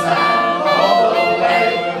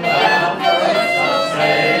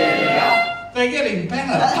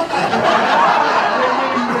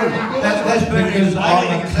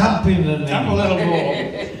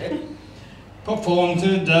 Perform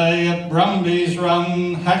today at Brumby's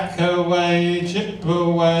Run, hack away, chip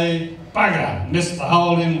away. Bugger, missed the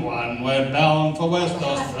hole in one, we're bound for West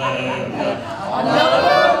Australia. On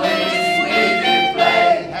the list we do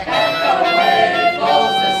play, hack away,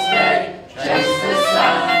 balls astray, chase the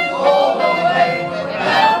sun all the way, we're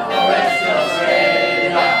bound for West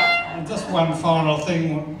Australia. And just one final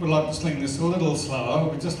thing, we'd like to sling this a little slower.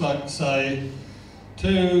 We'd just like to say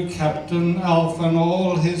to Captain Alf and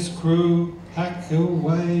all his crew, hack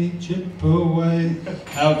away, chip away.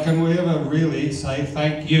 How can we ever really say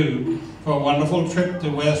thank you for a wonderful trip to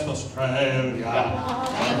West Australia?